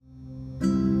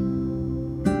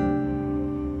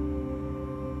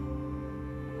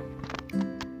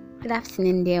Good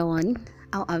afternoon, dear one.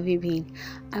 How have you been?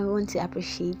 I want to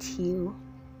appreciate you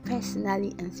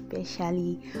personally and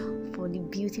specially for the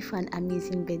beautiful and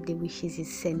amazing birthday wishes you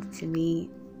sent to me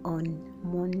on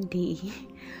Monday.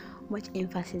 Much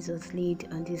emphasis was laid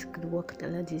on this good work the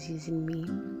Lord is using me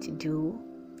to do.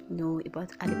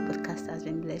 About how the podcast has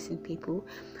been blessing people,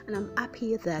 and I'm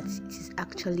happy that it is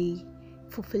actually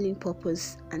fulfilling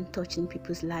purpose and touching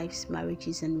people's lives,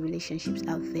 marriages, and relationships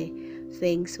out there.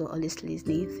 Thanks for always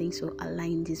listening. Thanks for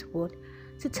allowing this word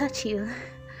to touch you.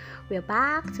 We're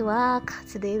back to work.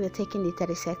 Today we're taking the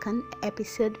 32nd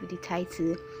episode with the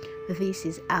title This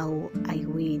Is How I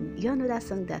Win. You all know that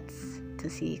song that's to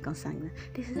see concern.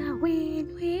 This is how I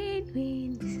win, win,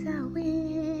 win. This is how I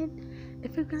win. The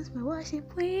fragrance my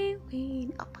worship, win,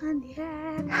 win, up on the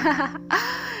earth.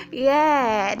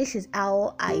 Yeah, this is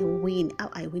how I win. How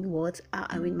I win what? How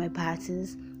I win my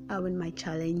battles, how I win my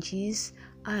challenges,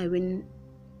 how I win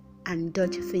and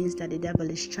dodge things that the devil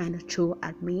is trying to throw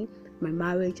at me, my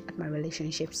marriage, and my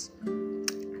relationships,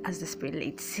 as the Spirit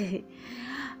leads.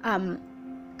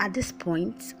 At this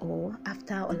point, or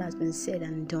after all has been said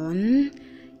and done,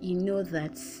 you know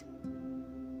that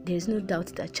there's no doubt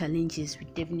that challenges will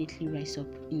definitely rise up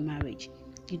in marriage.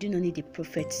 You do not need a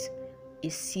prophet, a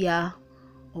seer,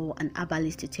 or an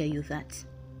herbalist to tell you that.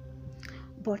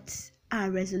 But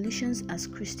our resolutions as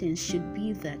Christians should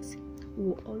be that we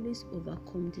will always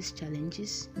overcome these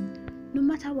challenges, no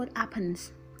matter what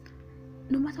happens.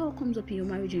 No matter what comes up in your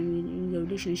marriage and in your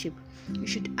relationship, you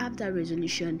should have that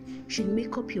resolution. You should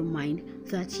make up your mind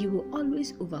that you will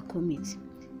always overcome it,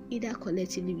 either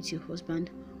collectively with your husband,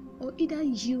 or either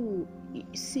you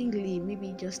singly,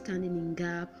 maybe just standing in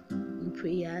gap in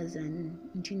prayers and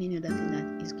doing any other thing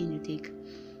that is going to take.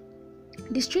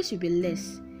 The stress will be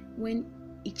less when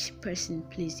each person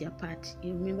plays their part.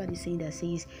 You remember the saying that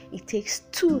says it takes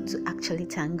two to actually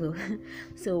tango.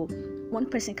 So one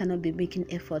person cannot be making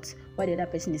efforts while the other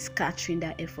person is scattering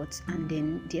that effort, and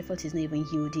then the effort is not even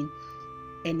yielding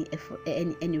any effort,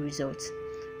 any results.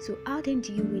 So how then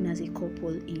do you win as a couple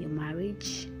in your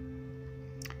marriage?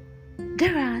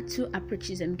 There are two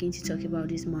approaches I'm going to talk about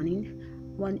this morning.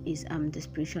 One is the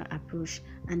spiritual approach,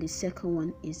 and the second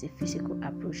one is the physical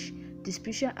approach. The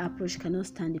spiritual approach cannot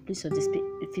stand the place of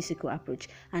the physical approach,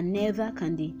 and neither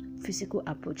can the physical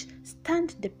approach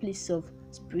stand the place of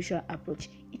spiritual approach.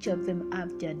 Each of them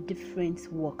have their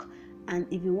different work, and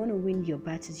if you want to win your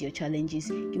battles, your challenges,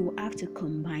 you will have to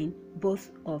combine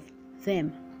both of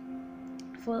them.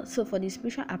 For the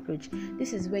spiritual approach,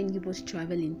 this is when you both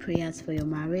travel in prayers for your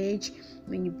marriage,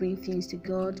 when you bring things to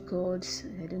God,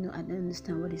 I don't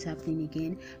understand what is happening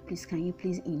again. Can you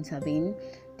please intervene?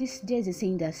 There's a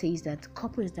saying that says that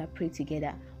couples that pray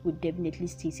together will definitely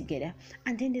stay together.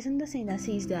 And then there's another saying that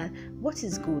says that what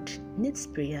is good needs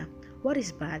prayer, what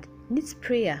is bad needs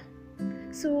prayer.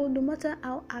 So no matter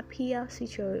how happy or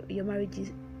sweet your marriage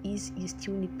is, you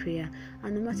still need prayer,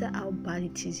 and no matter how bad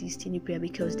it is, you still need prayer,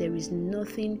 because there is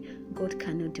nothing God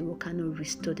cannot do or cannot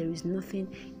restore. There is nothing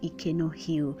He cannot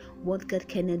heal. What God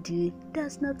cannot do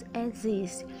does not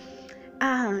exist.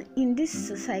 In this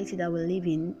society that we live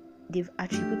in, they've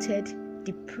attributed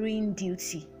the praying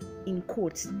duty in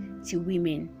quotes to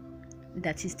women,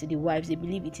 that is to the wives. They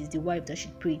believe it is the wife that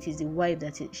should pray, it is the wife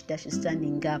that should stand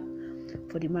in gap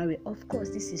for the marriage. Of course,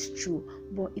 this is true,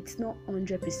 but it's not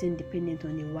 100% dependent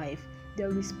on the wife. There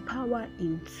is power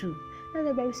in two. That's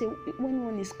the Bible says when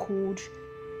one is cold,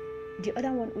 the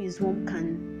other one who is warm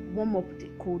can warm up the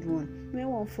cold one. When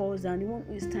one falls down, the one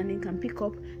who is standing can pick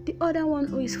up the other one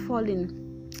who is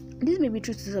falling. This may be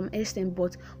true to some extent,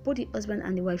 but both the husband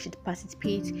and the wife should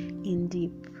participate in the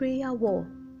prayer war.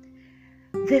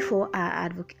 Therefore, I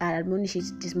admonish you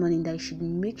this morning that you should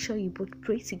make sure you both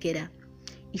pray together.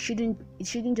 It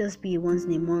shouldn't just be once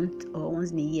in a month or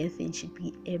once in a year thing. It should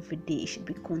be every day. It should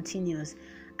be continuous.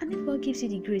 And if God gives you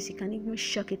the grace, you can even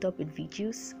shock it up with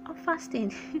videos or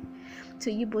fasting. So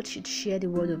you both should share the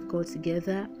word of God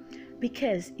together,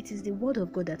 because it is the word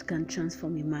of God that can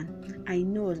transform a man. I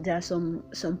know there are some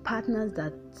partners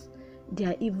that they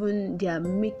are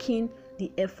making the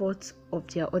effort of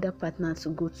their other partner to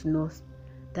go to north.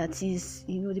 That is,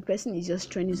 the person is just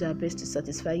trying their best to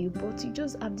satisfy you, but you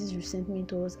just have this resentment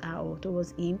towards her or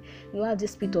towards him. You have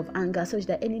this bit of anger, such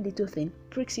that any little thing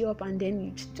pricks you up, and then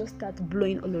you just start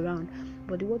blowing all around.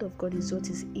 But the word of God is what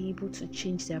is able to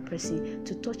change that person,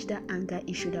 to touch that anger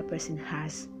issue that person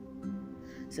has.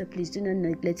 So please do not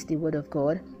neglect the word of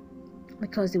God,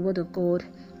 because the word of God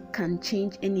can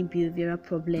change any behavioral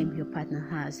problem your partner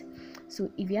has.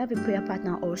 So if you have a prayer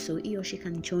partner also, he or she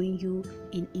can join you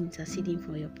in interceding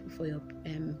for your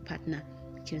partner.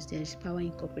 because there is power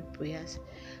in corporate prayers.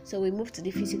 So we move to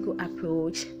the physical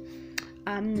approach.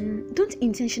 Don't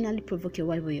intentionally provoke your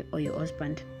wife or your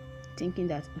husband, thinking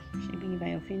that maybe if I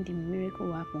offend him, miracle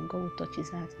will happen, God will touch his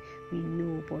heart. We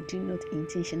know, but do not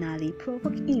intentionally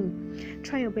provoke him.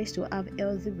 Try your best to have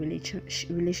healthy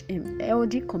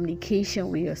communication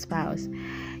with your spouse.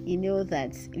 You know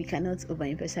that we cannot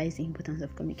overemphasize the importance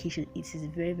of communication. It is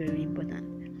very, very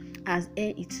important. As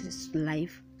air is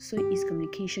life, so is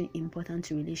communication important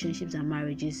to relationships and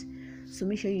marriages. So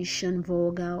make sure you shun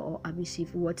vulgar or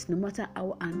abusive words. No matter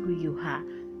how angry you are,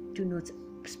 do not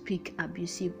speak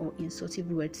abusive or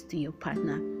insultive words to your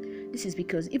partner. This is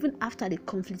because even after the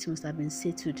conflict must have been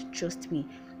settled, trust me,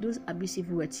 those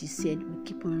abusive words you said will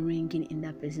keep on ringing in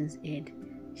that person's head.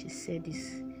 She said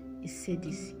this, he said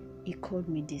this, he called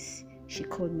me this, she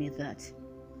called me that.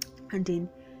 And then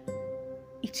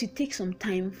it should take some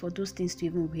time for those things to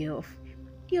even wear off.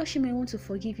 He or she may want to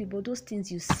forgive you, but those things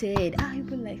you said, you'll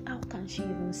be like, how can she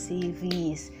even say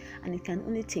this? And it can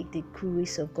only take the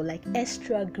grace of God, like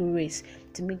extra grace,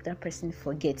 to make that person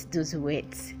forget those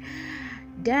words.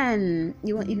 Then, if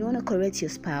you want to correct your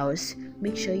spouse,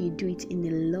 make sure you do it in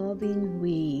a loving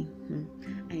way.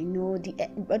 I know the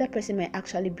other person might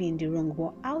actually be in the wrong,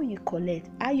 but how you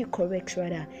correct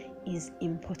rather, is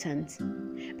important,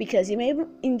 because you may even,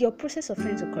 in your process of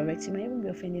trying to correct, you may even be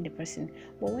offending the person,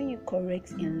 but when you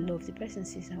correct in love, the person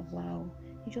says, wow,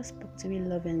 you just spoke to me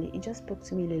lovingly, you just spoke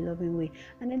to me in a loving way,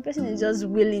 and then the person is just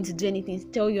willing to do anything, to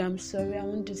tell you, I'm sorry, I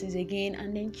won't do this again,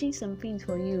 and then change some things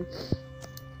for you.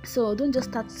 So don't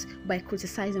just start by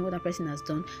criticizing what that person has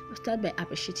done. Start by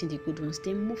appreciating the good ones.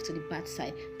 Then move to the bad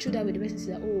side. Through that way, the person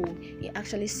says, he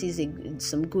actually sees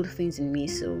some good things in me.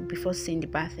 So before saying the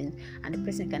bad thing, and the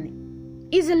person can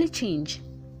easily change.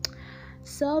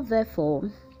 So therefore,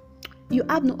 you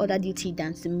have no other duty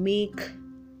than to make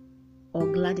or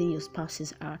gladden your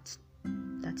spouse's heart.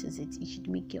 That is it. You should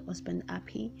make your husband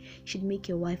happy. You should make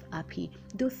your wife happy.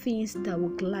 Do things that will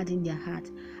gladden their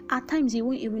heart. At times, you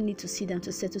won't even need to sit down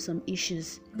to settle some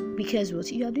issues, because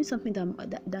what you are doing something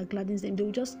that gladdens them. They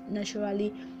will just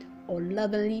naturally or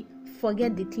lovingly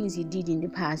forget the things you did in the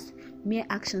past. Mere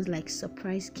actions like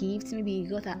surprise gifts. Maybe you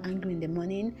got her angry in the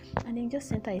morning, and then just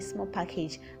sent her a small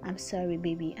package. I'm sorry,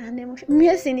 baby. And then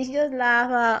mere sin, she just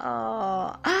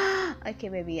laugh. Okay,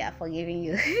 baby, I'm forgiving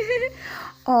you.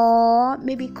 Or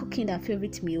maybe cooking their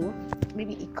favorite meal.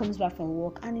 Maybe it comes back from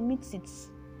work and it meets his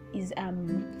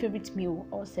favorite meal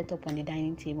all set up on the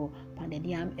dining table. Pounded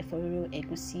yam, efforiro,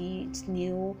 egusi,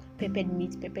 snail, peppered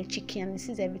meat, peppered chicken. This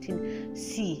is everything.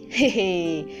 See,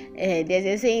 there's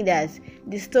a saying that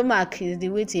the stomach is the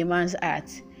way to a man's heart.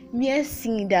 Mere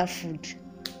seeing that food,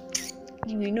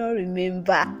 you will not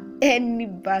remember any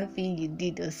bad thing you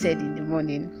did or said in the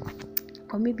morning.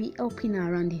 Or maybe helping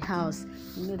her around the house.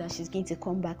 You know that she's going to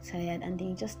come back tired, and then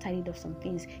you just tidied up some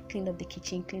things, cleaned up the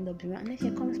kitchen, cleaned up the room, and then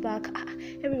she comes back.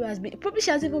 Everyone's been, probably she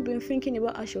has even been thinking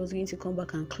about how she was going to come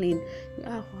back and clean.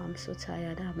 I'm so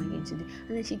tired. How am I going to do?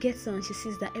 And then she gets on, she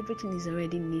sees that everything is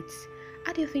already neat.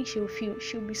 How do you think she'll feel?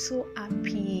 She'll be so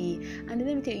happy. And then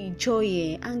let me tell you,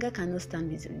 joy, anger cannot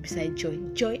stand beside joy.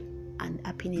 Joy and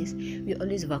happiness will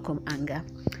always overcome anger.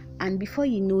 And before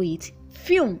you know it,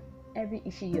 every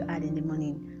issue you had in the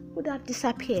morning would have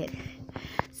disappeared.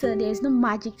 So there is no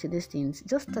magic to these things.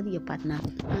 Just study your partner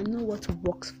and know what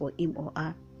works for him or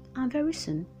her. And very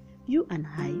soon, you and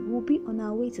I will be on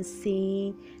our way to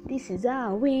saying, this is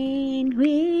our win,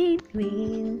 win,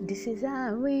 win. This is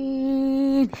our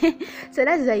win. So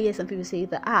that is why I hear some people say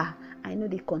that, I know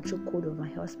the control code of my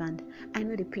husband. I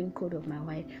know the pin code of my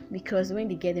wife. Because when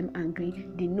they get them angry,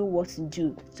 they know what to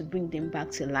do to bring them back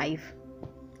to life.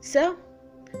 So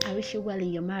I wish you well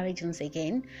in your marriage once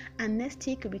again. And next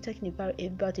week we'll be talking about a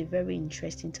very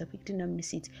interesting topic. Do not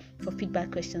miss it. For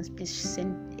feedback, questions, please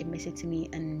send a message to me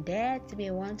and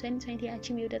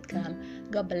dare2020@gmail.com.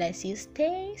 God bless you.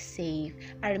 Stay safe.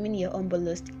 I remain your humble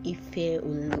host, Ife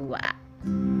Oluwa.